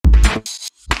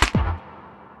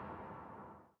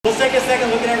let's take a second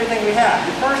look at everything we have.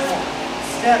 Your first one,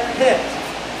 step, hit.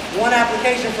 One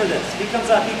application for this. He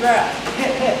comes up, he grabs,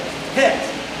 hit, hit, hit,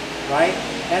 right?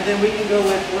 And then we can go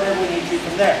with whatever we need to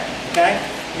from there, okay?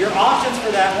 Your options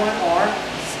for that one are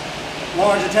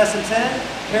large intestine 10,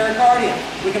 pericardium.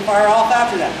 We can fire off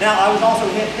after that. Now, I was also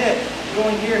hit, hit,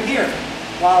 going here, here,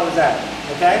 while I was at it,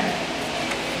 okay?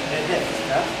 Hit, hit,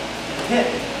 okay? Hit,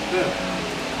 boom.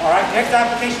 All right, next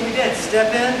application we did,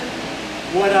 step in,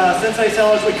 what sensei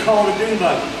sellers would call the dune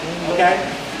buggy, okay?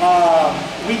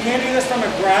 We can do this from a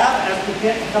grab as we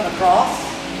hit and come across,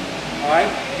 all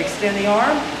right? Extend the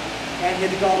arm and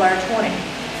hit the gallbladder 20,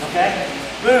 okay?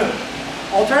 Boom.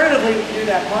 Alternatively, we can do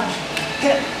that punch,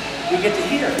 hit. We get to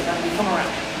here as we come around.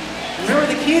 Remember,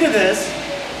 the key to this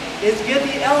is get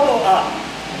the elbow up.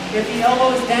 If the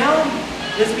elbow is down,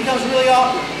 this becomes really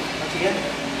awkward. Once again,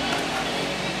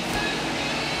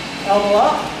 elbow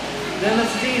up, then this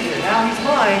is easier. Now he's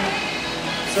mine,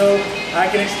 so I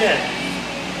can extend.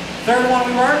 Third one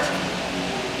we worked,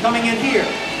 coming in here.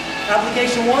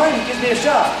 Application 1, he gives me a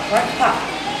shot, right? Pop.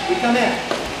 We come in.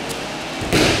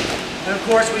 And of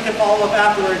course, we can follow up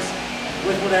afterwards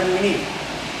with whatever we need.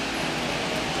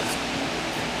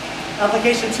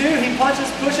 Application 2, he punches,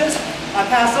 pushes, I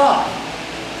pass off.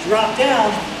 Drop down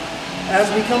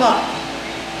as we come up,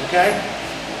 okay?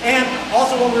 And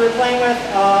also what we were playing with,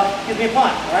 gives me a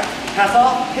punch, right? Pass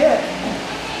off, hit,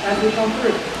 as we come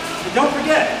through. But don't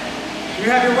forget, you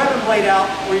have your weapon blade out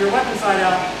or your weapon side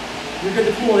out, you're good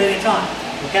to pull at any time,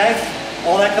 okay?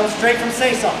 All that comes straight from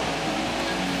Seisan.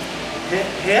 Hit,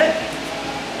 hit,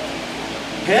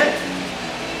 hit,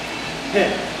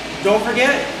 hit. Don't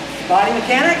forget, body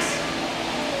mechanics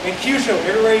and Kyusho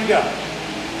everywhere you go.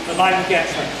 The body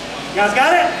mechanics first. You guys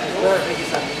got it? Thank you,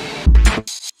 son.